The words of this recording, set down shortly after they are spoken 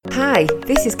Hi,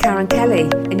 this is Karen Kelly,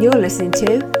 and you're listening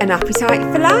to An Appetite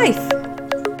for Life.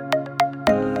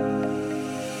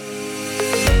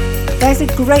 There's a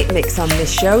great mix on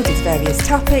this show with various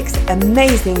topics,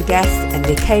 amazing guests, and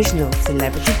the occasional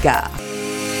celebrity guest.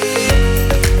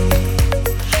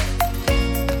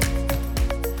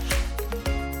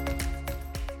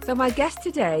 So my guest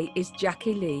today is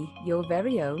Jackie Lee, your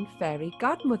very own fairy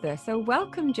godmother. So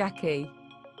welcome, Jackie.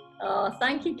 Oh,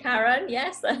 thank you, Karen.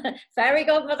 Yes, fairy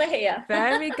godmother here.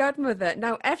 Fairy godmother.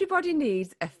 Now, everybody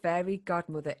needs a fairy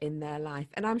godmother in their life,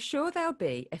 and I'm sure there'll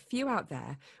be a few out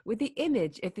there with the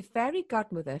image of the fairy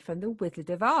godmother from The Wizard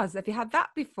of Oz. Have you had that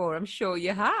before? I'm sure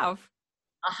you have.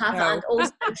 I have, and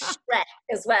also Shrek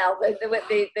as well.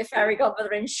 The fairy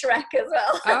godmother in Shrek as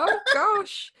well. Oh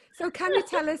gosh! So can you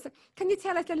tell us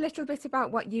a little bit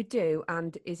about what you do,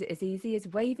 and is it as easy as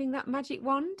waving that magic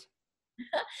wand?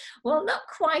 Well, not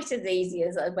quite as easy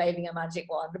as waving a magic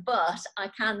wand, but I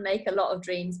can make a lot of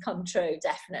dreams come true,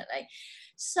 definitely.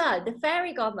 So the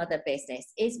fairy godmother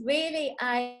business is really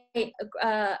a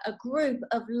group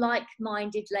of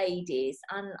like-minded ladies,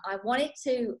 and I wanted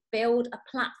to build a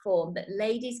platform that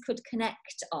ladies could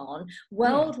connect on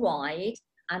worldwide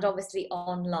and obviously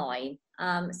online,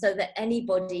 so that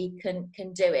anybody can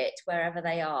do it wherever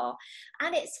they are.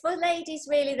 And it's for ladies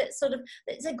really that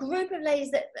it's a group of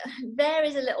ladies that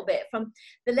varies a little bit from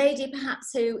the lady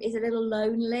perhaps who is a little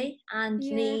lonely and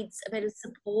needs a bit of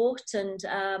support and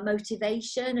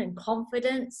motivation and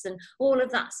confidence and all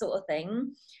of that sort of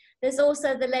thing. There's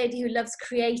also the lady who loves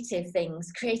creative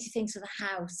things for the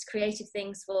house, creative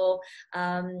things for,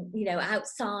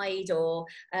 outside, or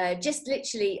just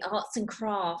literally arts and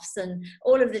crafts and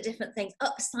all of the different things,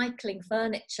 upcycling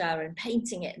furniture and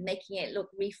painting it and making it look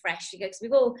refreshed. Because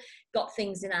we've all got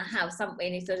things in our house, haven't we?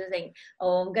 And you sort of think,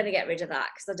 oh, I'm going to get rid of that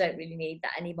because I don't really need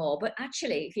that anymore. But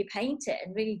actually, if you paint it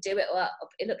and really do it up,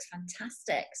 it looks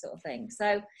fantastic, sort of thing.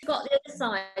 So you've got the other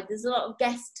side, there's a lot of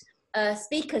guest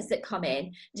speakers that come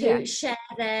in to share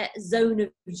their zone of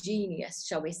genius,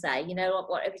 shall we say,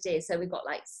 whatever it is. So we've got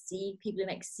people who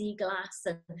make sea glass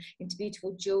and into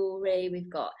beautiful jewelry. We've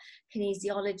got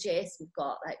kinesiologists, we've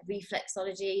got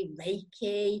reflexology,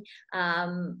 Reiki,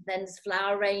 then there's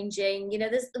flower arranging.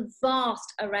 There's a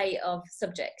vast array of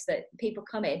subjects that people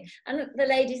come in, and the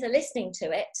ladies are listening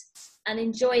to it and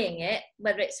enjoying it.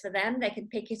 Whether it's for them, they can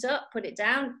pick it up, put it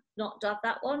down, not do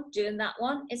that one, doing that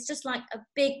one. It's just like a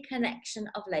big connection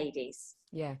of ladies.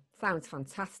 Yeah, sounds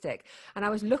fantastic. And I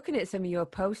was looking at some of your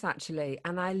posts actually,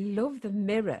 and I love the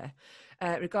mirror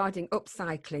regarding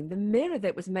upcycling, the mirror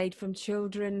that was made from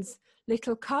children's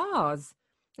little cars.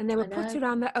 And they were put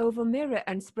around the oval mirror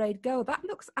and sprayed gold. That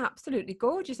looks absolutely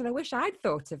gorgeous. And I wish I'd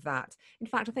thought of that. In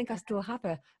fact, I think I still have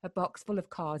a box full of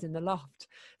cars in the loft.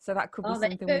 So that could be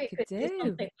something we could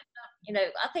do.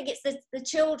 I think it's the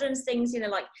children's things,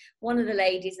 like one of the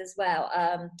ladies as well.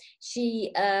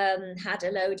 She had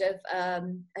a load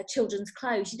of children's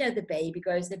clothes, the baby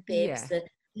grows, the bibs, the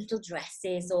little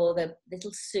dresses, or the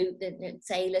little suit, the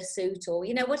sailor suit, or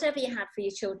whatever you had for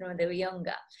your children when they were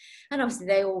younger. And obviously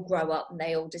they all grow up and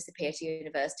they all disappear to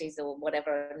universities or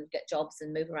whatever and get jobs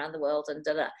and move around the world and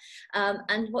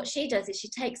and what she does is she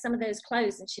takes some of those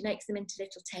clothes and she makes them into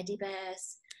little teddy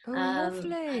bears. Oh,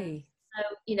 lovely.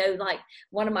 So, like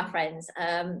one of my friends,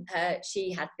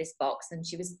 she had this box and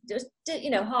she was just,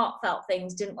 heartfelt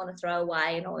things, didn't want to throw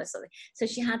away and all this sort of thing. So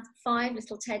she had 5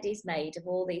 little teddies made of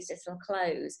all these little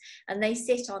clothes, and they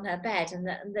sit on her bed, and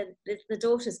the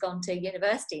daughter's gone to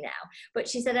university now. But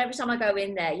she said, every time I go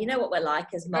in there, you know what we're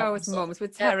like as mums. Oh, as mums, we're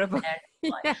terrible.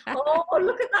 Oh,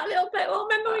 look at that little bit. Oh,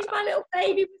 remember when my little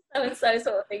baby was so-and-so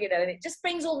sort of thing, and it just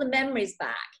brings all the memories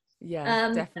back.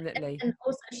 Yeah, definitely. And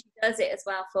also she does it as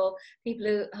well for people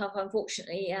who have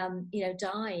unfortunately,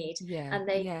 died. Yeah, and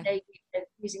they're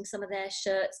using some of their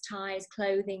shirts, ties,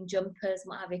 clothing, jumpers,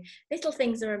 what have you. Little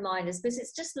things are reminders, because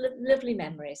it's just lovely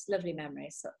memories, sort of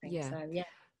thing. Yeah. So, yeah.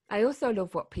 I also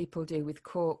love what people do with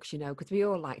corks, because we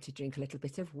all like to drink a little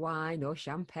bit of wine or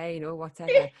champagne or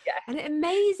whatever. And it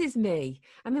amazes me.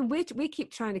 I mean, we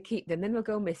keep trying to keep them, then they'll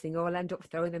go missing or we'll end up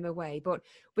throwing them away. But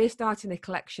we're starting a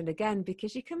collection again,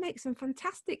 because you can make some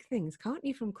fantastic things, can't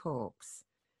you, from corks?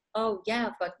 Oh yeah,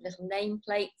 I've got little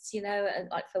nameplates,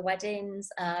 like for weddings.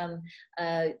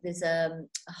 There's a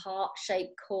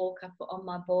heart-shaped cork I put on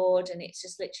my board, and it's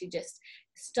just literally just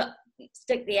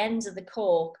stick the ends of the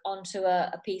cork onto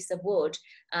a piece of wood,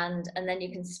 and then you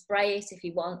can spray it if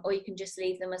you want, or you can just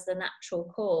leave them as the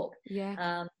natural cork.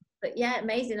 Yeah. but yeah,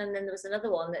 amazing. And then there was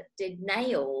another one that did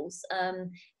nails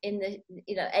in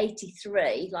the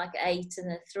 83, like 8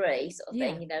 and a 3 sort of Yeah.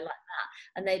 thing, like that.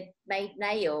 And they made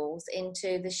nails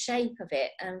into the shape of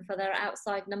it and for their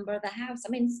outside number of the house. I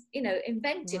mean,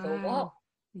 inventive or what? Wow.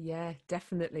 Yeah,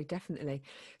 definitely, definitely.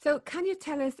 So can you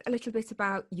tell us a little bit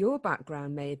about your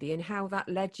background maybe and how that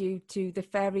led you to the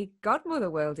fairy godmother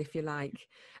world, if you like?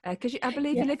 Because I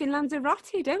believe Yeah. you live in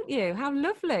Lanzarote, don't you? How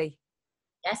lovely.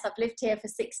 Yes, I've lived here for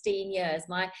 16 years.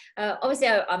 Obviously,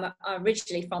 I'm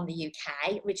originally from the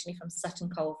UK, originally from Sutton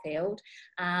Coldfield.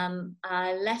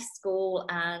 I left school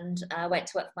and went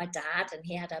to work for my dad, and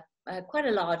he had quite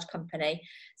a large company.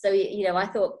 So, I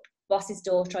thought boss's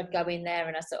daughter, I'd go in there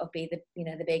and I'd sort of be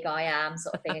the big I am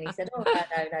sort of thing. And he said, "Oh,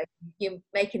 no, you're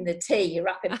making the tea, you're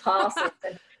wrapping parcels."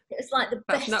 And it's like the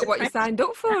That's best not what you apprentice. signed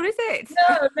up for, is it?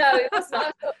 No, it wasn't. I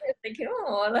was sort of thinking,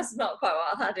 oh, that's not quite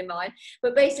what I had in mind.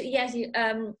 But basically, yes,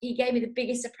 he gave me the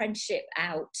biggest apprenticeship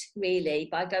out, really,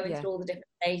 by going Yeah. through all the different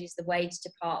stages, the wage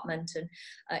department and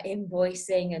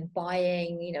invoicing and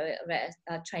buying.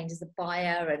 I trained as a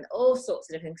buyer and all sorts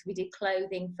of different things. We did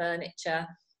clothing, furniture,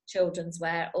 children's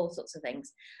wear, all sorts of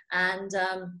things. And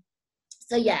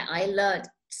so, yeah, I learned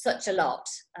such a lot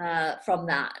from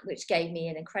that, which gave me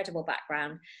an incredible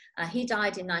background. He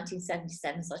died in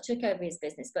 1977, so I took over his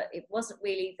business, but it wasn't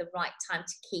really the right time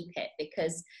to keep it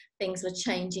because things were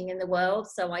changing in the world.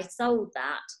 So I sold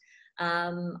that.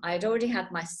 I had already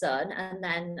had my son, and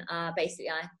then basically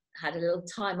I had a little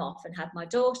time off and had my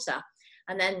daughter.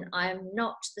 And then I'm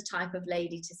not the type of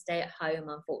lady to stay at home,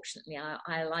 unfortunately.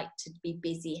 I like to be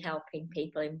busy helping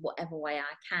people in whatever way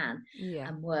I can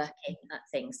and working at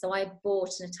things. So I bought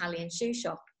an Italian shoe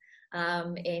shop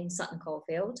in Sutton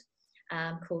Coldfield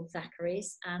called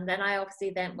Zachary's. And then I obviously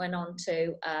then went on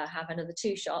to have another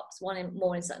 2 shops,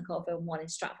 more in Sutton Coldfield and one in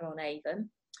Stratford-on-Avon.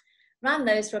 Ran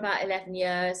those for about 11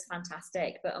 years,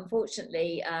 fantastic. But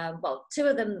unfortunately, 2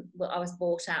 of them I was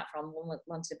bought out from. One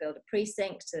wanted to build a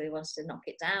precinct, so they wanted to knock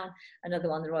it down. Another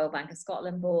one, the Royal Bank of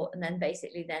Scotland bought. And then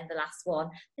basically the last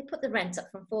one, they put the rent up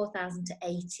from 4,000 to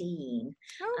 18.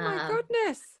 Oh my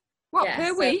goodness. What, yeah,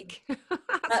 per week?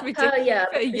 That's per year.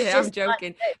 Yeah, I'm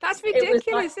joking. That's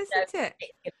ridiculous, isn't it?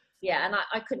 Yeah, and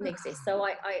I couldn't exist. So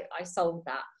I sold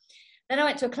that. Then I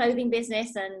went to a clothing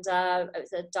business, and it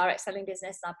was a direct selling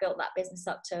business. I built that business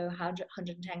up to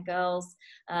 110 girls,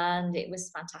 and it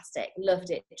was fantastic. Loved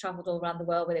it. Traveled all around the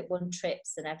world with it, won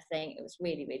trips and everything. It was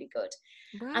really, really good.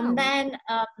 Wow. And then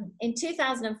in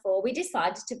 2004, we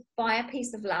decided to buy a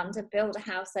piece of land and build a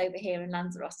house over here in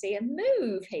Lanzarote and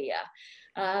move here,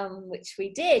 which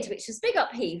we did, which was big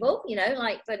upheaval,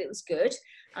 but it was good.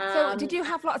 So did you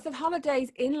have lots of holidays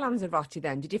in Lanzarote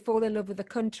then? Did you fall in love with the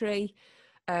country?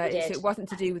 So it wasn't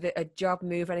to do with a job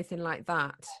move or anything like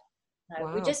that? No,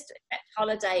 wow. We just kept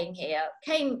holidaying here.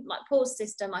 Came, like Paul's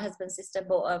sister, my husband's sister,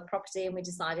 bought a property, and we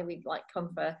decided we'd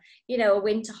come for, a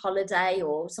winter holiday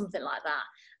or something like that.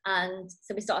 And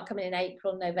so we started coming in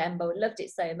April, November. We loved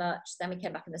it so much. Then we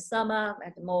came back in the summer. We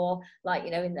had more,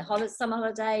 in the summer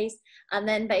holidays. And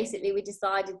then basically we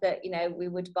decided that, we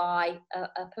would buy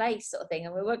a place sort of thing.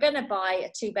 And we were going to buy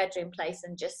a 2-bedroom place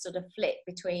and just sort of flip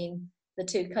between the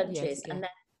 2 countries. And then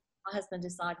my husband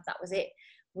decided that was it.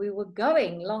 We were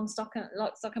going lock, stock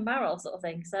and barrel sort of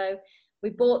thing. So we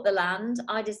bought the land.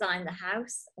 I designed the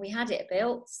house. We had it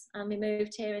built, and we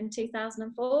moved here in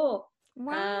 2004.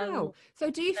 Wow. So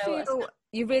do you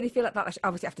you really feel like that?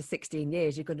 Obviously, after 16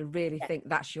 years, you're going to really think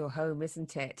that's your home,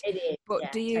 isn't it? It is.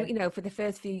 But do you, for the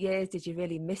first few years, did you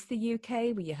really miss the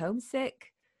UK? Were you homesick?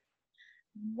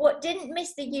 What didn't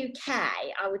miss the UK,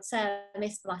 I would say I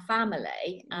missed my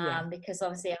family, because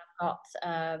obviously I've got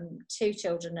 2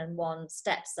 children and 1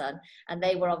 stepson, and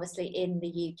they were obviously in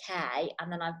the UK. And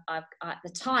then I've at the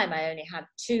time I only had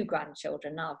 2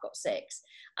 grandchildren. Now I've got 6,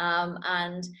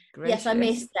 and yes, I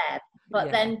missed them.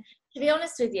 But then, to be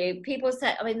honest with you, people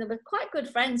said, there were quite good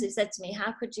friends who said to me,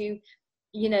 "How could you?"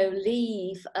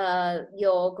 leave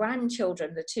your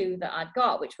grandchildren, the 2 that I'd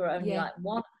got, which were only 1 at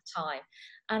the time.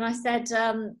 And I said,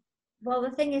 well,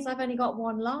 the thing is, I've only got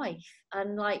 1 life.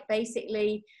 And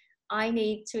basically, I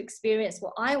need to experience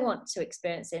what I want to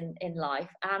experience in life.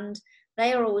 And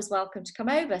they are always welcome to come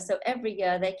over. So every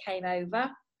year they came over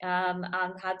and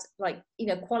had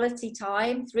quality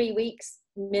time, 3 weeks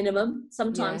minimum,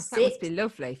 sometimes 6. That must be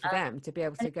lovely for them to be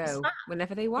able to go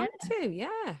whenever they want to.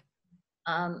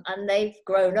 And they've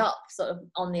grown up sort of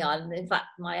on the island. In fact,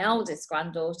 my eldest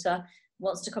granddaughter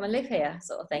wants to come and live here,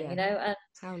 sort of thing, And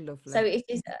how lovely. So it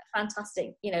is a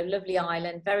fantastic, lovely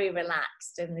island, very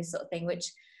relaxed and this sort of thing,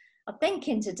 which I think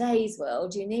in today's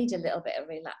world, you need a little bit of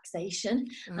relaxation.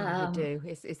 Oh, you do.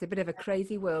 It's a bit of a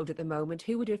crazy world at the moment.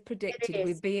 Who would have It predicted is.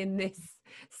 we'd be in this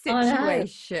I know.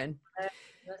 situation?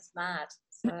 That's mad.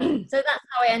 So that's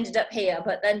how I ended up here.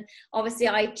 But then obviously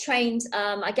I trained,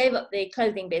 I gave up the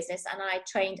clothing business and I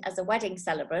trained as a wedding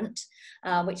celebrant,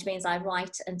 which means I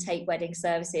write and take wedding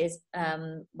services,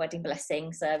 wedding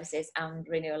blessing services and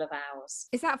renewal of vows.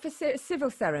 Is that for civil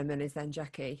ceremonies then,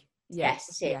 Jackie?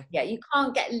 Yes, it is. Yeah, you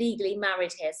can't get legally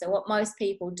married here. So what most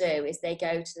people do is they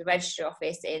go to the registry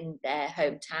office in their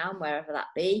hometown, wherever that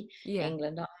be,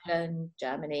 England, Ireland,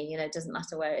 Germany, you know, it doesn't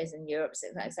matter where it is in Europe,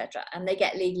 etc. And they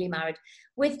get legally married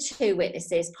with 2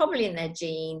 witnesses, probably in their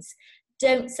genes.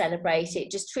 Don't celebrate it,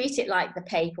 just treat it like the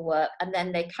paperwork. And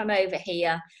then they come over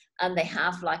here and they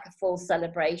have like a full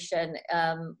celebration,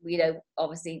 you know,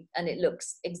 obviously, and it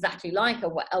looks exactly like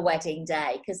a wedding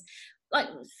day. Because like,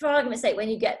 for argument's sake, when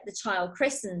you get the child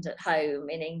christened at home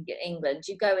in England,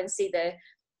 you go and see the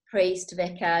priest,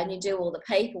 vicar, and you do all the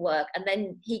paperwork, and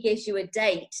then he gives you a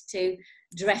date to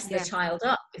dress the child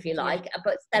up, if you like,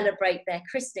 but celebrate their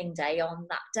christening day on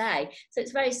that day. So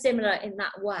it's very similar in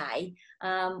that way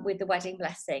with the wedding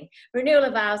blessing. Renewal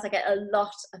of vows, I get a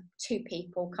lot of 2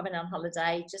 people coming on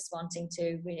holiday just wanting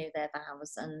to renew their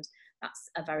vows, and that's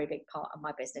a very big part of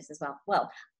my business as well.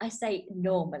 Well, I say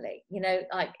normally, you know,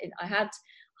 like I had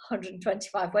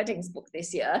 125 weddings booked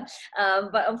this year,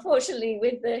 but unfortunately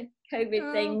with the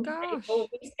COVID thing, it will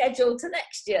be scheduled to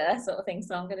next year, sort of thing.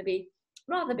 So I'm going to be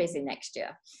rather busy next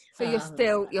year. So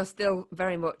you're still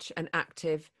very much an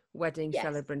active wedding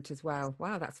celebrant as well.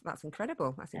 Wow, that's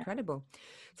incredible. That's incredible.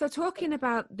 So talking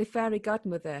about the Fairy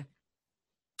Godmother,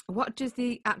 what does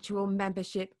the actual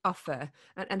membership offer,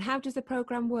 and how does the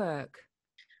program work?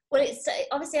 Well, it's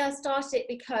obviously I started it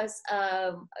because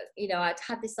you know, I'd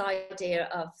had this idea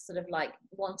of sort of like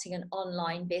wanting an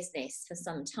online business for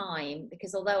some time,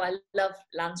 because although I love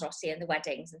Lanzarote and the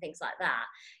weddings and things like that,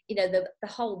 you know, the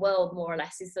whole world more or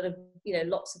less is sort of, you know,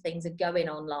 lots of things are going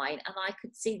online, and I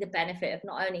could see the benefit of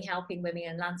not only helping women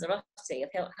in Lanzarote,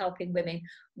 of helping women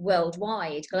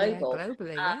worldwide, global.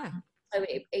 Globally, So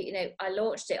you know, I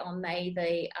launched it on May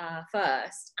the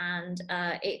 1st, and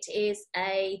it is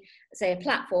a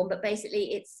platform, but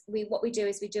basically what we do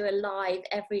is we do a live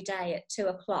every day at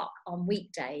 2:00 on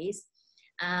weekdays.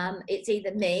 It's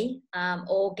either me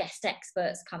or guest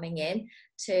experts coming in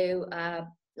to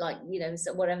like, you know,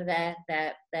 so whatever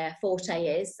their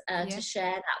forte is, to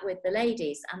share that with the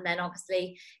ladies. And then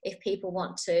obviously if people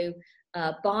want to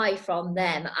buy from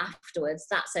them afterwards,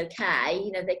 that's okay,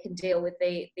 you know, they can deal with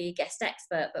the guest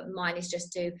expert, but mine is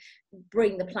just to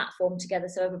bring the platform together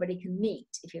so everybody can meet,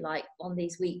 if you like, on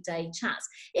these weekday chats.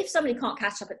 If somebody can't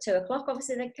catch up at 2:00,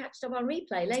 obviously they can catch up on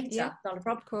replay later, not a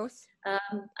problem. Of course.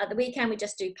 At the weekend we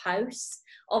just do posts.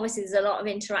 Obviously there's a lot of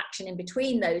interaction in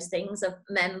between those things, of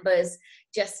members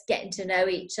just getting to know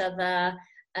each other,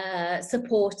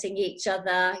 supporting each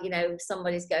other. You know, if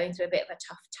somebody's going through a bit of a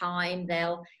tough time,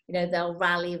 they'll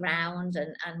rally round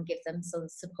and give them some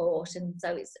support. And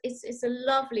so it's a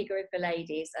lovely group of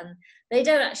ladies, and they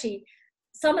don't actually,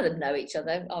 some of them know each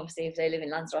other, obviously, if they live in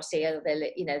Lanzarote,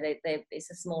 you know,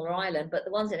 it's a smaller island, but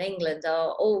the ones in England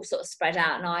are all sort of spread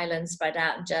out in Ireland, spread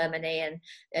out in Germany and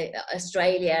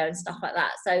Australia and stuff like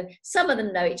that. So some of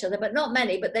them know each other, but not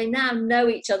many, but they now know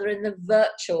each other in the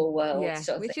virtual world. Yeah,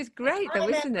 sort of which thing is great though,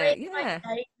 isn't it? Yeah.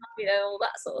 You know, all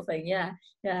that sort of thing. Yeah.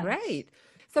 Great.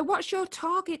 So what's your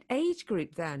target age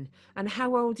group then? And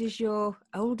how old is your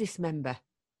oldest member?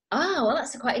 Oh, well,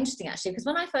 that's quite interesting, actually, because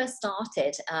when I first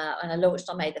started and I launched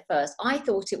on May the 1st, I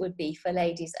thought it would be for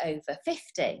ladies over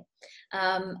 50.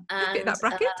 I fit that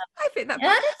bracket. I fit that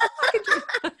bracket.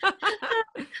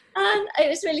 And it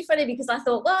was really funny because I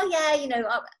thought, well, yeah, you know,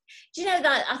 do you know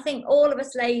that I think all of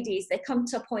us ladies, they come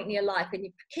to a point in your life when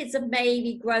your kids have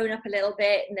maybe grown up a little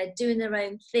bit and they're doing their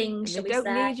own thing. They don't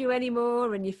need you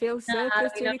anymore, and you feel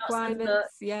surplus to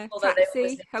requirements.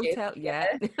 Taxi, hotel,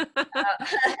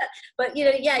 but you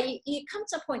know, you come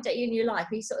to a point in your life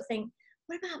where you sort of think,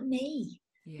 what about me?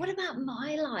 What about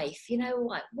my life? You know,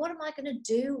 what am I going to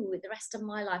do with the rest of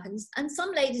my life? And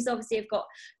some ladies obviously have got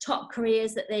top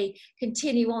careers that they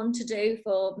continue on to do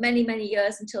for many, many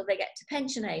years until they get to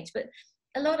pension age. But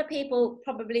a lot of people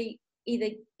probably either,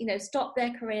 you know, stop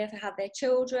their career to have their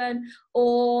children,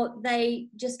 or they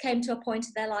just came to a point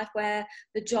of their life where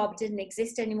the job didn't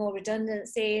exist anymore,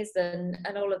 redundancies and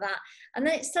all of that. And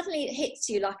then it suddenly hits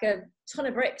you like a ton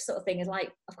of bricks sort of thing. It's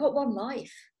like, I've got one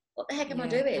life. What the heck am I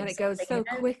doing? And it goes so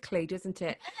quickly, doesn't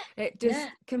it? It just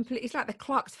completely, it's like the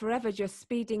clock's forever just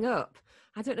speeding up.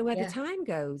 I don't know where the time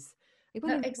goes. You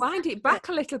want to wind it back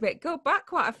a little bit, go back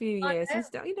quite a few years and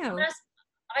stuff, you know.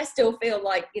 I still feel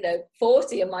like,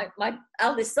 40, and my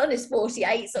eldest son is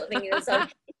 48, sort of thing, so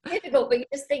it's difficult, but you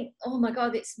just think, oh my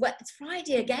God, it's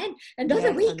Friday again, another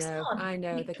Yes, week's I on.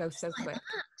 know, they go so quick.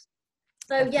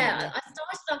 So Definitely. yeah, I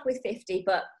started off with 50,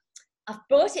 but I've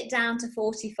brought it down to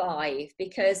 45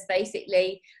 because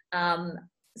basically,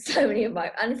 so many of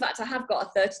and in fact, I have got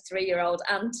a 33-year-old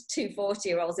and two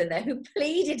 40-year-olds in there who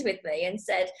pleaded with me and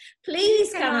said,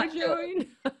 please can I join?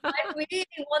 I really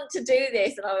want to do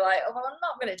this. And I'm like, oh, well, I'm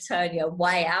not going to turn you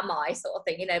away, am I? Sort of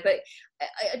thing, but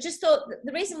I just thought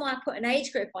the reason why I put an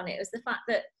age group on it was the fact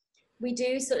that we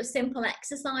do sort of simple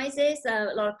exercises,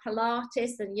 a lot of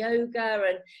Pilates and yoga,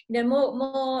 and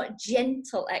more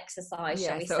gentle exercise,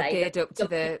 shall we sort say, of geared up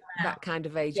to that kind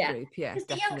of age group. Yes,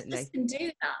 because definitely. The youngsters can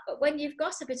do that, but when you've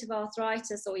got a bit of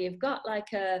arthritis, or you've got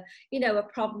like a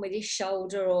problem with your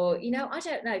shoulder, or I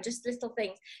don't know, just little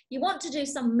things, you want to do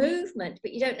some movement,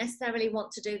 but you don't necessarily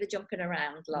want to do the jumping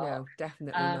around lot. No,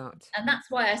 definitely not. And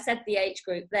that's why I said the age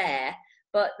group there.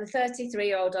 But the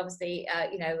 33-year-old, obviously,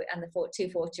 and the two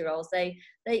 40-year-olds,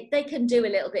 they can do a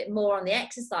little bit more on the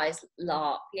exercise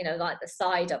lark, like the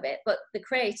side of it. But the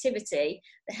creativity,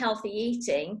 the healthy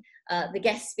eating, the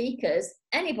guest speakers,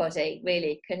 anybody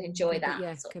really can enjoy that.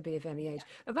 Yes, could be of any age.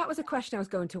 That was a question I was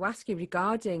going to ask you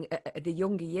regarding the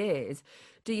younger years.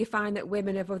 Do you find that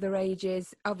women of other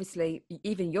ages, obviously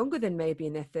even younger than maybe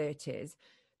in their 30s,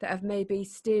 that have maybe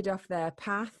steered off their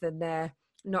path and they're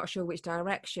not sure which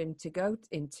direction to go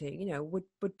into,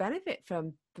 would benefit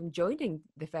from joining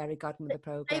the Fairy Godmother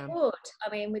program? They would. I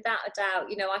mean, without a doubt,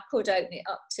 I could open it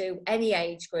up to any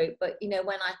age group, but when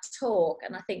I talk,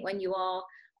 and I think when you are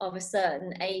of a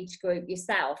certain age group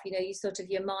yourself, you sort of,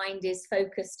 your mind is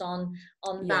focused on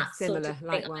that similar, sort of thing.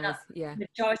 likewise. The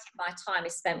majority of my time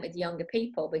is spent with younger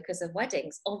people because of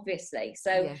weddings, obviously,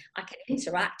 so I can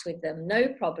interact with them, no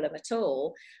problem at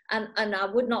all. And I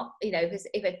would not, because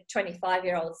if a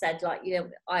 25-year-old said, like,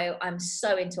 I'm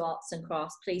so into arts and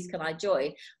crafts, please can I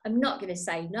join, I'm not going to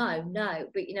say no,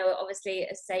 but obviously,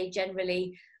 say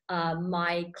generally,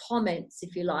 my comments,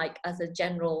 if you like, as a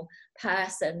general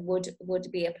person would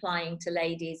be applying to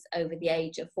ladies over the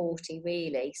age of 40,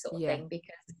 really, sort of thing,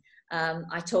 because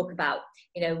I talk about,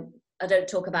 I don't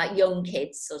talk about young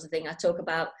kids, sort of thing. I talk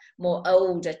about more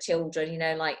older children,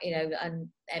 and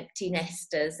empty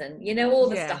nesters, and all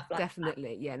the stuff like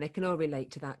definitely. That. Yeah, and they can all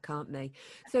relate to that, can't they?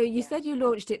 So you said you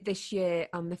launched it this year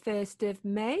on the 1st of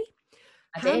May.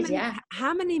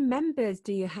 How many members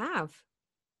do you have?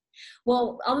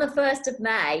 Well, on the 1st of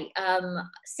May,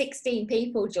 16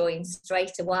 people joined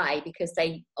straight away because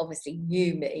they obviously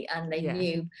knew me and they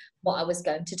knew what I was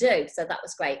going to do. So that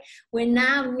was great. We're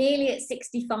now nearly at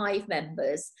 65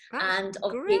 members. That's and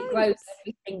obviously it grows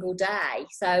every single day.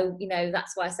 So,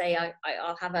 that's why I say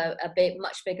I'll have a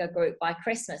much bigger group by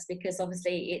Christmas, because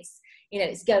obviously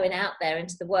it's going out there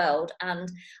into the world.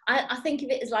 And I think of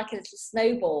it as like a little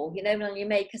snowball, when you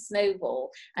make a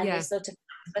snowball and you sort of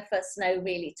the first snow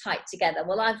really tight together.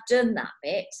 Well, I've done that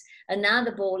bit, and now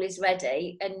the ball is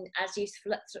ready. And as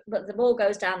the ball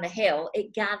goes down the hill,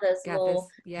 it gathers more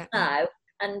snow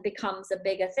and becomes a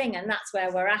bigger thing. And that's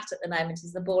where we're at the moment,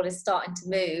 is the ball is starting to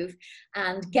move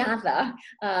and gather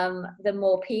the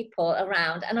more people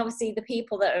around. And obviously the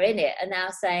people that are in it are now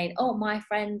saying, oh, my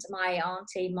friend, my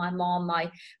auntie, my mom,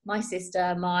 my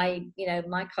sister, my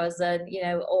cousin,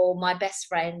 or my best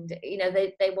friend,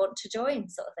 they want to join,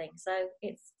 sort of thing. So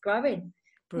it's growing.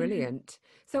 Brilliant.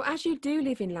 So as you do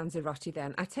live in Lanzarote,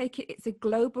 then I take it it's a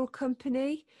global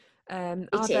company.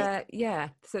 So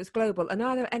it's global. And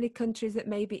are there any countries that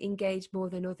maybe engage more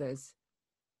than others?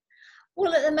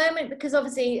 Well, at the moment, because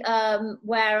obviously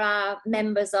where our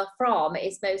members are from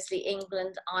is mostly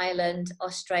England, Ireland,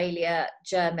 Australia,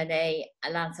 Germany,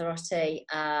 Lanzarote,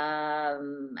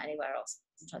 anywhere else.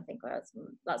 I'm trying to think where else.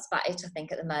 That's about it, I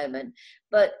think, at the moment.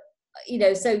 But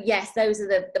so yes, those are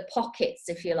the pockets,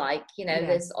 if you like.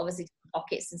 There's obviously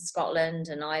pockets in Scotland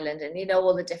and Ireland, and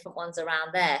all the different ones around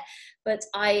there. But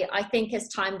I think as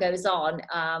time goes on,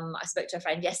 I spoke to a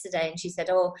friend yesterday, and she said,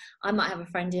 oh, I might have a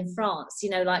friend in France,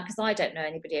 because I don't know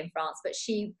anybody in France, but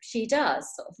she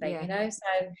does, sort of thing.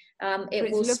 So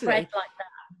it will spread like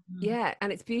that. Yeah,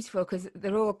 and it's beautiful because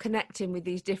they're all connecting with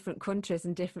these different countries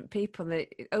and different people, and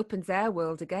it opens their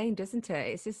world again, doesn't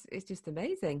it? It's just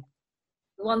amazing.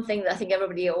 One thing that I think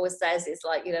everybody always says is,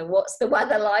 like, what's the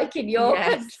weather like in your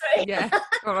country?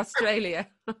 Or Australia.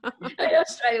 In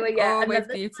Australia, yeah. Always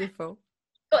beautiful.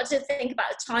 Got to think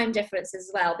about the time difference as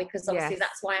well, because obviously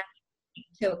that's why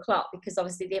I'm 2:00, because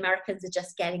obviously the Americans are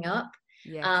just getting up.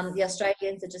 The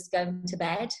Australians are just going to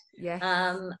bed.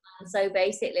 And so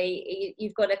basically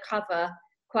you've got to cover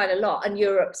quite a lot, and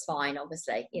Europe's fine,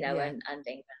 obviously, and England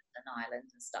Ireland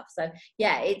and stuff. So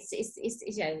yeah, it's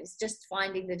you know, it's just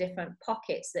finding the different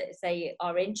pockets that they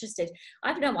are interested. I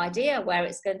have no idea where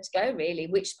it's going to go really,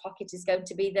 which pocket is going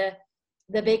to be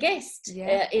the biggest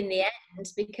in the end,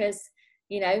 because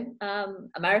you know,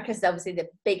 America's obviously the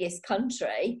biggest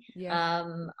country.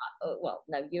 Well,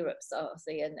 no, Europe's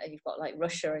obviously, and you've got like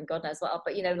Russia and God knows what,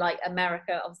 but you know, like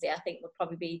America, obviously, I think would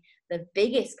probably be the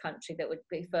biggest country that would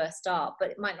be first up, but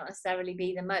it might not necessarily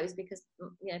be the most, because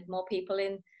you know, more people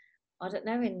in, I don't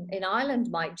know, in Ireland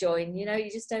might join. You know, you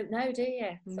just don't know, do you?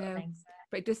 No.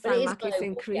 But it does sound like it's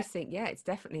increasing. Yeah, it's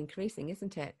definitely increasing,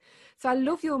 isn't it? So I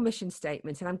love your mission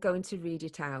statement, and I'm going to read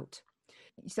it out.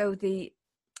 So the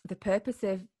purpose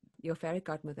of your fairy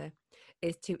godmother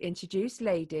is to introduce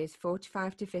ladies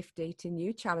 45 to 50 to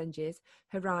new challenges,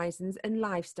 horizons and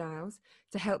lifestyles,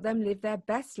 to help them live their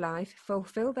best life,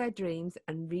 fulfill their dreams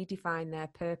and redefine their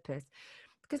purpose.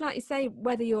 Because like you say,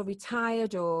 whether you're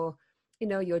retired or, you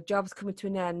know, your job's coming to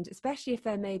an end, especially if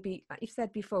they maybe, like you've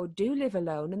said before, do live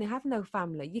alone and they have no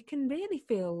family, you can really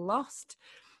feel lost.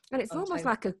 And it's almost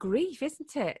like a grief,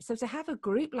 isn't it? So to have a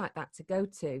group like that to go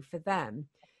to for them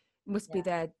must be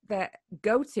their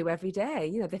go-to every day.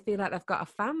 You know, they feel like they've got a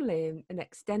family and an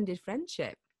extended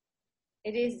friendship.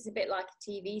 It is. It's a bit like a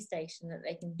TV station that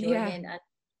they can join in.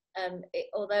 And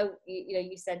although you know,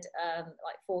 you said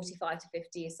like 45 to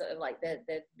 50 is sort of like the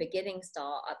beginning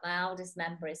start. My eldest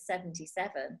member is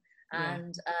 77.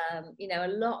 And you know,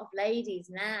 a lot of ladies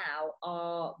now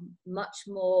are much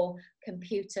more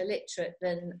computer literate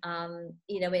than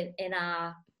you know, in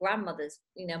our grandmothers,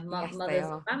 you know, mothers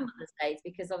and grandmothers days,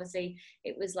 because obviously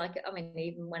it was like, I mean,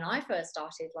 even when I first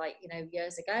started, like, you know,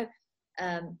 years ago,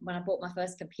 when I bought my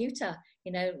first computer,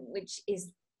 you know, which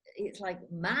is, it's like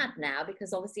mad now,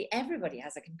 because obviously everybody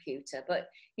has a computer, but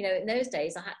you know, in those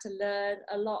days I had to learn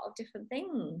a lot of different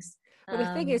things. Well,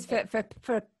 the thing is,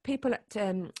 for people at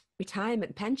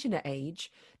retirement pensioner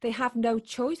age, they have no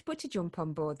choice but to jump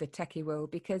on board the techie world,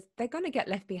 because they're going to get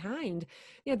left behind.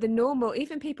 You know, the normal,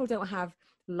 even people don't have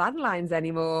landlines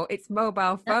anymore. It's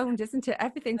mobile phones, isn't it?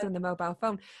 Everything's on the mobile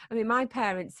phone. I mean, my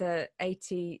parents are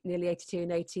 80, nearly 82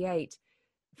 and 88.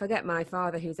 Forget my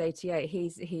father, who's 88.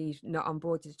 He's not on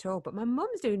board at all. But my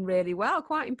mum's doing really well.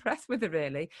 Quite impressed with her,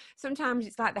 really. Sometimes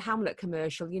it's like the Hamlet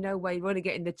commercial, you know, where you're only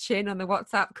getting the chin on the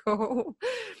WhatsApp call.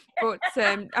 But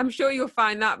I'm sure you'll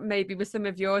find that maybe with some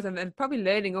of yours, and they're probably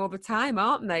learning all the time,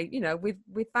 aren't they? You know, with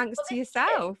thanks to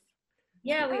yourself.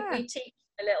 Yeah, we teach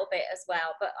a little bit as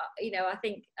well, but you know, I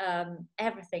think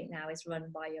everything now is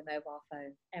run by your mobile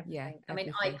phone. Everything. I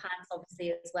mean, iPads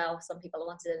obviously as well. Some people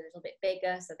wanted a little bit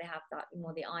bigger, so they have that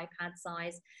more the iPad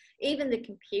size. Even the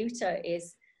computer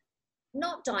is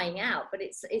not dying out, but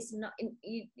it's not,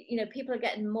 you know, people are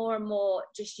getting more and more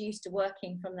just used to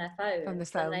working from their phone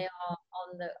than they are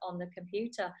on the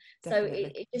computer. Definitely.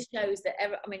 So it just shows that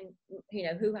I mean, you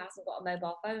know, who hasn't got a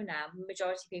mobile phone now?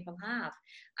 Majority of people have,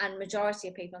 and majority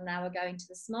of people now are going to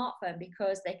the smartphone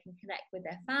because they can connect with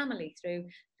their family through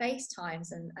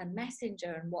FaceTimes and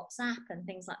Messenger and WhatsApp and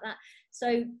things like that.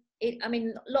 So I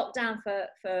mean, lockdown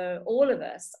for all of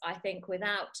us, I think,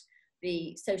 without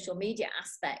the social media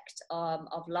aspect of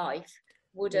life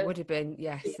would have been,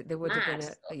 yes, there would have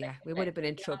been we would have been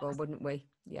in trouble, wouldn't we?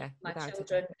 Yeah, my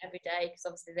children every day, because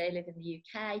obviously they live in the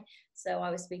UK, so I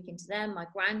was speaking to them, my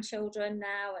grandchildren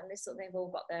now, and this sort of, they've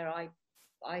all got their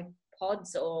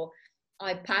iPods or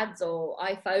iPads or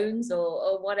iPhones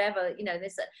or whatever, you know,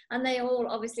 this, and they all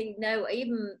obviously know.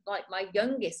 Even like my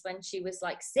youngest, when she was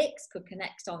like 6, could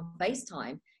connect on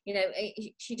FaceTime. You know,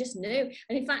 she just knew.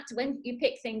 And in fact, when you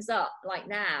pick things up like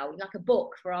now, like a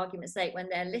book, for argument's sake, when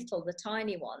they're little, the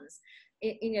tiny ones,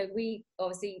 you know, we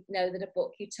obviously know that a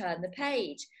book, you turn the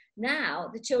page. Now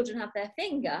the children have their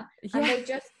finger and they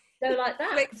just go like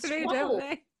that, flick through, don't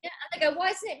they? Yeah, and they go, why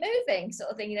isn't it moving, sort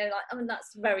of thing, you know, like, I mean,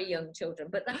 that's very young children,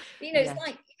 but that, you know, it's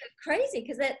like, you know, crazy,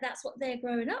 because that's what they're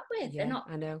growing up with. They're not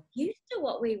used to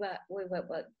what we were,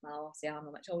 well, obviously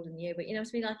I'm much older than you, but you know what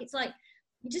I mean, like, it's like,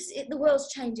 the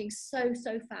world's changing so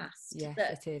fast. Yes,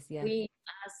 that it is. Yeah. We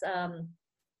as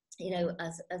you know,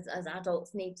 as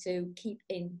adults, need to keep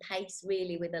in pace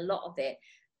really with a lot of it.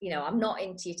 You know, I'm not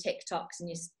into your TikToks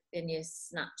and your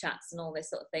Snapchats and all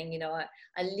this sort of thing. You know,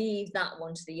 I leave that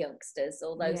one to the youngsters.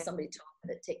 Although somebody told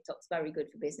me that TikTok's very good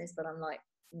for business, but I'm like,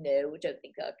 no, I don't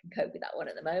think I can cope with that one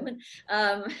at the moment.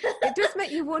 It does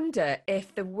make you wonder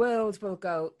if the world will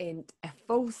go in a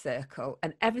full circle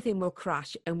and everything will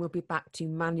crash and we'll be back to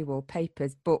manual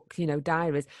papers, books, you know,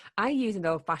 diaries. I use an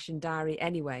old-fashioned diary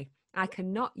anyway. I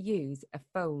cannot use a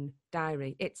phone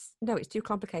diary. It's too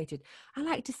complicated. I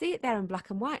like to see it there in black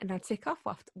and white, and I tick off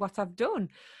what I've done.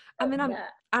 I mean, Yeah.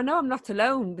 I know I'm not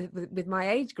alone with my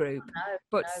age group, No,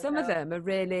 but some of no. them are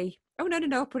really, oh, no,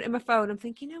 I'll put it in my phone. I'm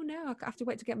thinking, oh, no, I have to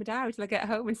wait to get my diary till I get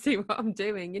home and see what I'm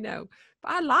doing, But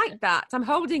I like that. I'm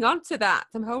holding on to that.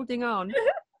 I'm holding on.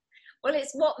 Well,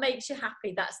 it's what makes you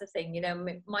happy. That's the thing.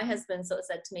 My husband sort of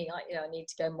said to me, like, I need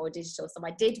to go more digital. So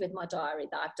I did with my diary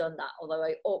that I've done that. Although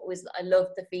I love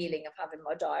the feeling of having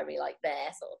my diary like there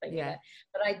sort of thing, Yeah.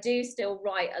 But I do still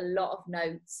write a lot of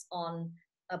notes on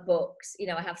books.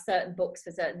 I have certain books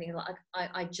for certain things. Like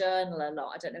I journal a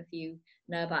lot. I don't know if you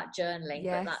know about journaling,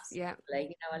 Yes, but that's yeah.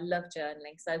 lovely. I love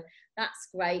journaling. So that's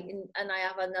great. And I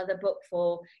have another book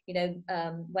for,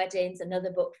 weddings,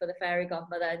 another book for the fairy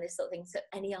godmother and this sort of thing. So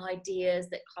any ideas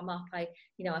that come up, I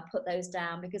put those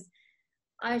down, because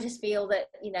I just feel that,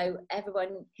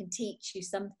 everyone can teach you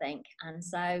something. And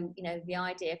so, the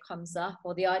idea comes up,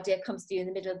 or the idea comes to you in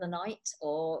the middle of the night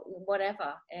or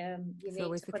whatever. You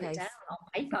need to put it down on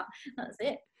paper. That's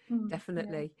it.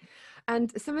 Definitely.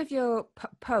 And some of your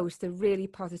posts are really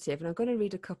positive, and I'm going to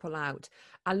read a couple out.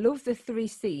 I love the 3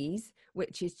 C's,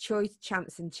 which is choice,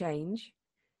 chance, and change.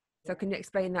 So can you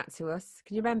explain that to us?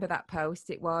 Can you remember that post?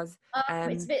 It was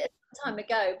it's a bit of time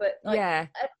ago, but yeah,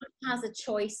 everyone has a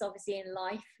choice obviously in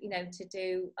life, to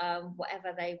do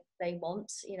whatever they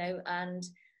want, and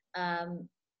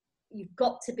you've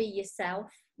got to be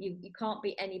yourself. You can't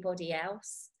be anybody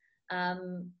else.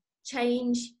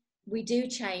 Change, we do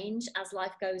change as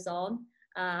life goes on.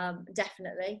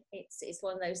 Definitely, it's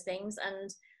one of those things, and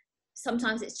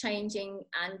sometimes it's changing,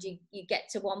 and you get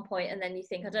to one point and then you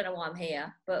think, I don't know why I'm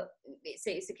here, but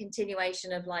it's a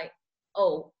continuation of like,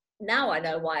 oh, now I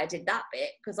know why I did that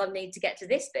bit, because I need to get to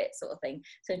this bit sort of thing.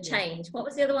 So change. What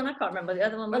was the other one? I can't remember the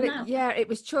other one. Well, it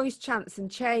was choice, chance, and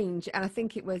change, and I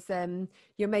think it was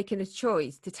you're making a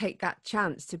choice to take that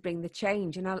chance to bring the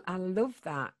change, and I love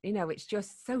that. It's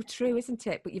just so true, isn't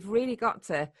it? But you've really got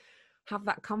to have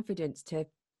that confidence to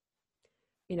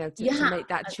make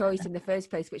that choice in the first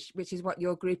place, which is what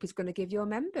your group is going to give your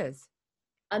members.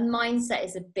 And mindset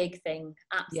is a big thing.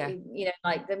 Absolutely.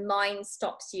 Like the mind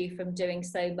stops you from doing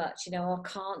so much. I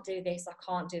can't do this, I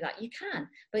can't do that. You can,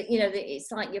 but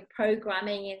it's like you're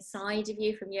programming inside of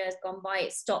you from years gone by.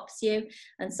 It stops you.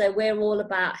 And so we're all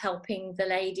about helping the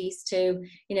ladies to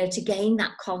to gain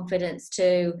that confidence,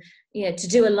 to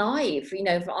do a live,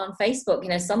 on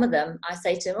Facebook. Some of them, I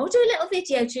say to them, do a little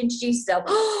video to introduce yourself.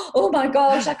 Oh my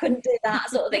gosh, I couldn't do that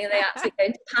sort of thing. And they actually go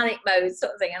into panic mode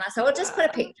sort of thing. And I say, just put a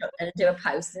picture up and do a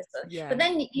post. Yeah. But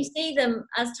then you see them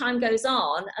as time goes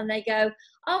on and they go,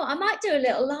 I might do a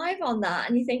little live on that.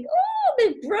 And you think,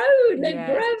 they've grown.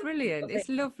 It's brilliant. It's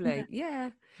lovely.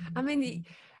 Yeah. I mean,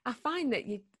 I find that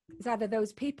Zada,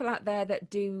 those people out there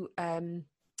that do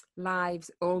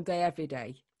lives all day, every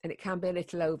day, and it can be a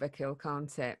little overkill,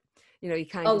 can't it? You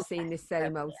kind of seeing the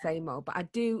same old. But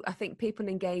I think people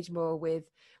engage more with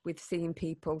seeing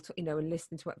people, and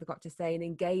listening to what they've got to say and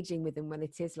engaging with them when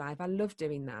it is live. I love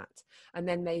doing that. And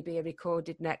then maybe a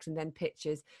recorded next, and then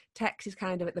pictures. Text is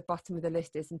kind of at the bottom of the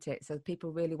list, isn't it? So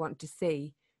people really want to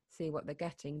see what they're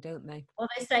getting, don't they? Well,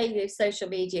 they say with social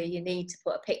media, you need to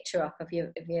put a picture up of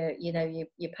your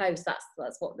post.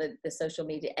 That's what the social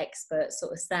media experts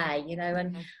sort of say,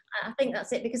 and I think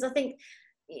that's it, because I think,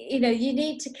 you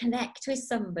need to connect with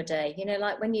somebody,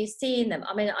 like when you're seeing them.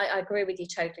 I mean, I agree with you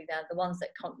totally there. The ones that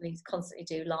constantly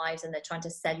do lives and they're trying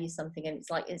to sell you something, and it's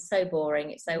like, it's so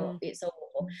boring. It's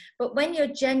awful. But when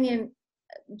you're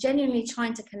genuinely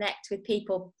trying to connect with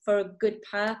people for a good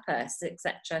purpose,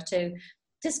 etc.,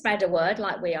 to spread a word,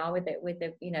 like we are with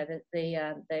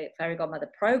the Fairy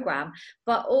Godmother program,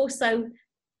 but also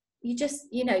you just,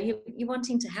 you're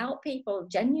wanting to help people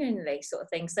genuinely sort of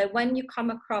thing. So when you come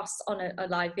across on a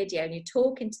live video and you're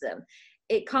talking to them,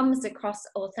 it comes across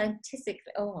authentically.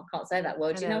 I can't say that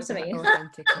word. Do you know what I mean?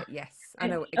 Authentically, yes. I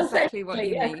know exactly what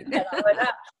you mean.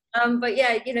 But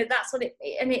yeah, that's what it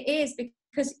is,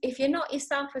 because if you're not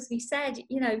yourself, as we said,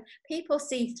 people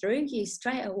see through you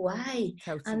straight away.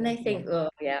 Totally, and they think,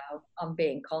 I'm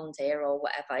being conned here or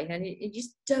whatever. You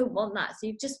just don't want that. So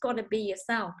you've just got to be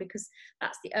yourself, because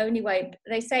that's the only way.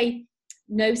 They say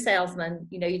no salesman,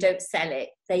 you don't sell it.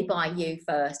 They buy you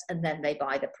first, and then they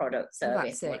buy the product,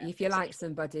 service. That's it. If you like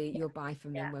somebody, you'll buy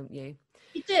from them, won't you?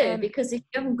 You do, because if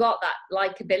you haven't got that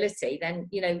likability, then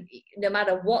no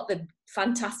matter what the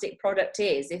fantastic product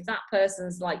is, if that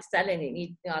person's like selling it,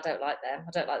 I don't like them,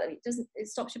 it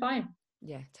stops you buying.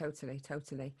 Yeah, totally.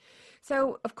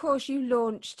 So, of course, you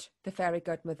launched the Fairy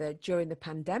Godmother during the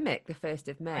pandemic, the 1st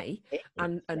of May,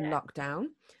 and Yeah. lockdown.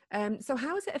 So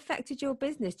how has it affected your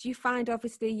business? Do you find,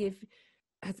 obviously,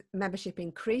 has membership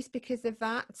increased because of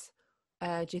that?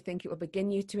 Do you think it will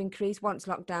begin you to increase once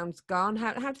lockdown's gone?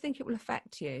 How do you think it will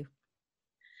affect you?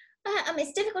 I mean,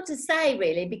 it's difficult to say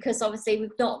really, because obviously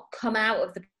we've not come out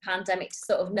of the pandemic to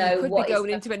sort of We know could be what is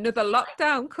going into another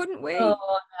lockdown, couldn't Oh, we? no,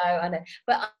 I know.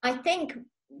 But I think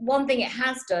one thing it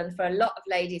has done for a lot of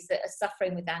ladies that are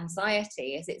suffering with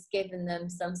anxiety is it's given them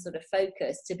some sort of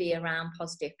focus to be around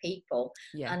positive people.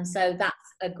 Yeah, And so that's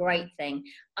a great thing.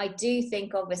 I do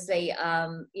think, obviously,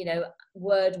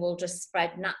 word will just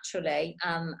spread naturally,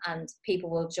 and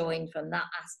people will join from that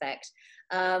aspect.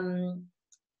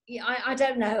 Yeah, I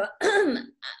don't know.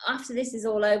 After this is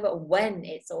all over, when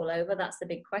it's all over, that's the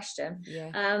big question.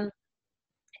 yeah.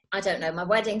 I don't know. My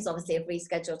weddings obviously have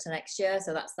rescheduled to next year,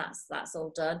 so that's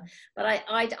all done. But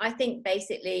I think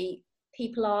basically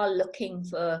people are looking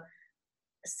for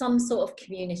some sort of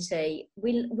community.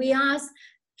 We as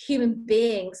human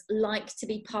beings like to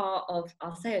be part of,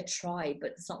 I'll say a tribe,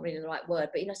 but it's not really the right word,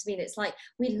 but you know what I mean? It's like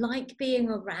we like being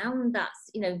around that,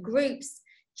 groups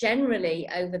generally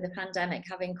over the pandemic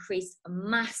have increased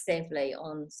massively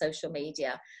on social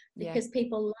media, Yeah, because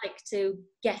people like to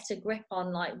get a grip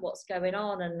on like what's going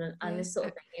on, and yeah, this sort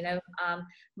of thing.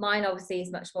 Mine obviously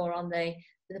is much more on the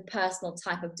personal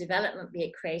type of development, be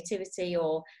it creativity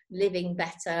or living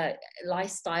better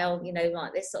lifestyle,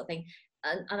 like this sort of thing.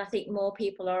 And I think more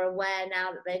people are aware now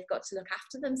that they've got to look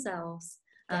after themselves,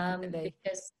 definitely.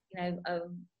 because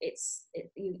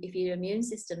if your immune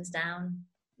system's down,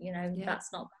 Yeah,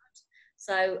 that's not bad.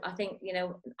 So I think,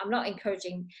 I'm not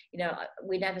encouraging,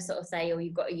 we never sort of say, oh,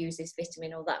 you've got to use this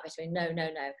vitamin or that vitamin. No.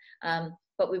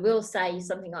 But we will say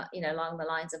something like, along the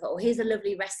lines of, oh, here's a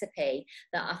lovely recipe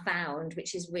that I found,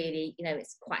 which is really,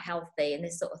 it's quite healthy and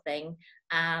this sort of thing.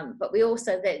 But we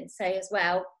also then say as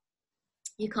well,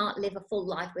 you can't live a full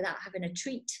life without having a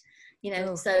treat.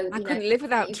 oh, So I couldn't live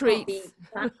without you can't be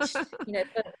treats.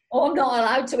 oh, I'm not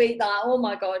allowed to eat that, oh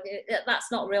my god, that's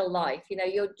not real life.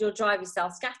 You'll drive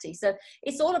yourself scatty. So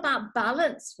it's all about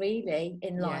balance really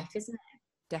in Yeah, life, isn't it?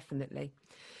 definitely.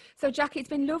 So, Jackie, it's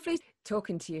been lovely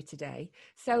talking to you today.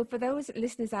 So, for those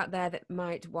listeners out there that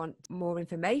might want more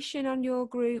information on your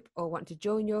group or want to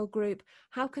join your group,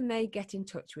 how can they get in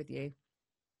touch with you?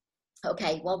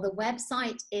 Okay, well, the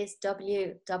website is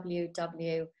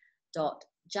www.JackieLee,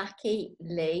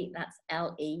 that's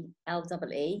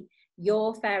Lee,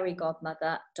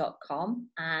 yourfairygodmother.com,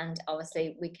 and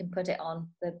obviously we can put it on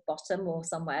the bottom or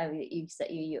somewhere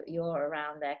you're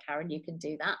around there, Karen. You can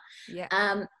do that.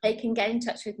 Yeah. They can get in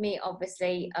touch with me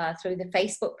obviously through the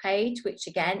Facebook page, which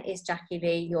again is Jackie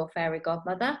Lee, your fairy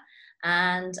godmother.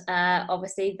 And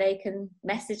obviously they can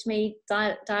message me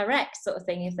direct sort of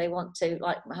thing if they want to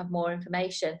have more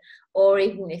information, or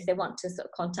even if they want to sort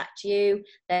of contact you,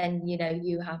 then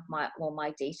you have my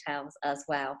details as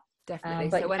well. Definitely.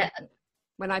 But So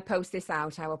when I post this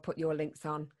out, I will put your links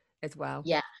on as well.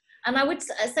 yeah. And I would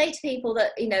say to people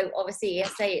that, obviously I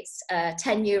say it's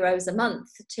 €10 a month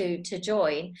to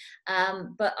join.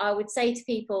 But I would say to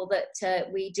people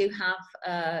that we do have,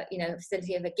 a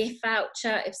facility of a gift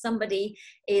voucher. If somebody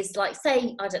is like,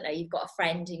 say, I don't know, you've got a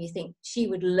friend and you think she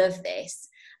would love this,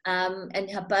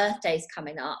 and her birthday's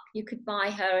coming up, you could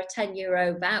buy her a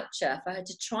 €10 voucher for her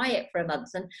to try it for a month.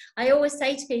 And I always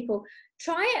say to people,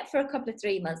 try it for a couple of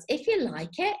 3 months. If you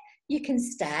like it, you can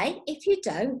stay. If you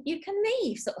don't, you can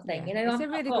leave, sort of thing. Yeah. It's a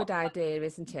really good idea,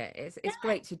 isn't it? It's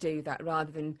great to do that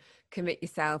rather than commit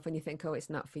yourself and you think, oh, it's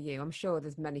not for you. I'm sure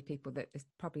there's many people there's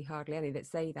probably hardly any that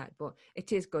say that, but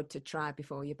it is good to try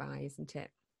before you buy, isn't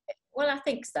it? Well, I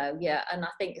think so, yeah. And I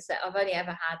think so. I've only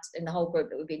ever had in the whole group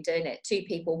that we've been doing it 2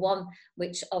 people. One,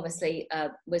 which obviously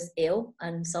was ill,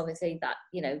 and so obviously that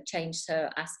changed her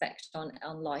aspect on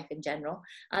life in general.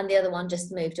 And the other one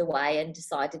just moved away and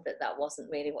decided that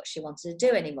wasn't really what she wanted to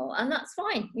do anymore, and that's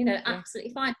fine,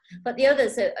 absolutely fine. But the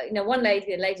others, one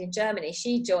lady, a lady in Germany,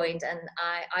 she joined, and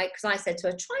because I said to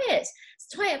her, try it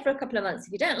for a couple of months.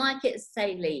 If you don't like it,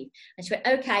 say leave. And she went,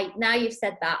 okay, now you've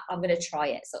said that, I'm going to try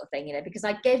it, sort of thing, because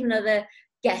I gave another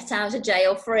get out of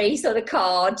jail free sort of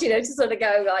card, to sort of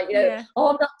go like, Yeah. oh,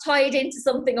 I'm not tied into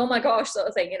something, oh my gosh, sort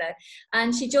of thing,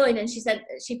 And she joined, and she said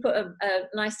she put a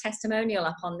nice testimonial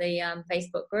up on the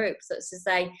Facebook group, so it's to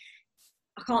say,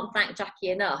 I can't thank Jackie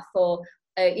enough for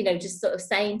just sort of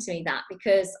saying to me that,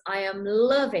 because I am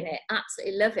loving it,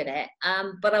 absolutely loving it.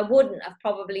 But I wouldn't have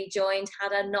probably joined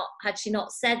had she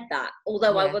not said that.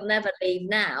 Although I will never leave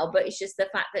now, but it's just the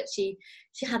fact that she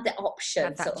had the option,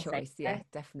 Had that sort of choice, thing. yeah,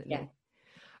 definitely. Yeah.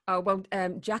 Oh, well,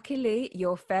 Jackie Lee,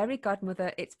 your fairy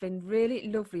godmother, it's been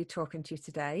really lovely talking to you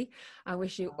today. I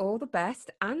wish you all the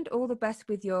best, and all the best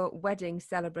with your wedding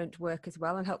celebrant work as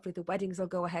well. And hopefully the weddings will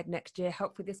go ahead next year.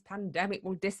 Hopefully this pandemic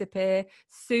will disappear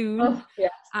soon. Oh,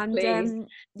 yes, And please.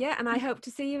 yeah, and I hope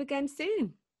to see you again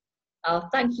soon. Oh,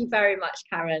 thank you very much,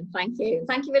 Karen. Thank you.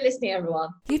 Thank you for listening, everyone.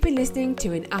 You've been listening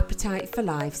to An Appetite for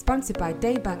Life, sponsored by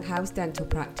Daybank House Dental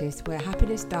Practice, where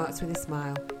happiness starts with a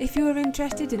smile. If you are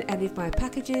interested in any of my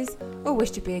packages or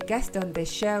wish to be a guest on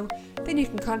this show, then you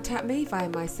can contact me via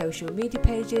my social media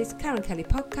pages, Karen Kelly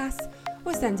Podcasts,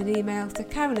 or send an email to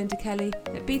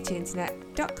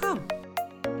karenlindakelly@btinternet.com.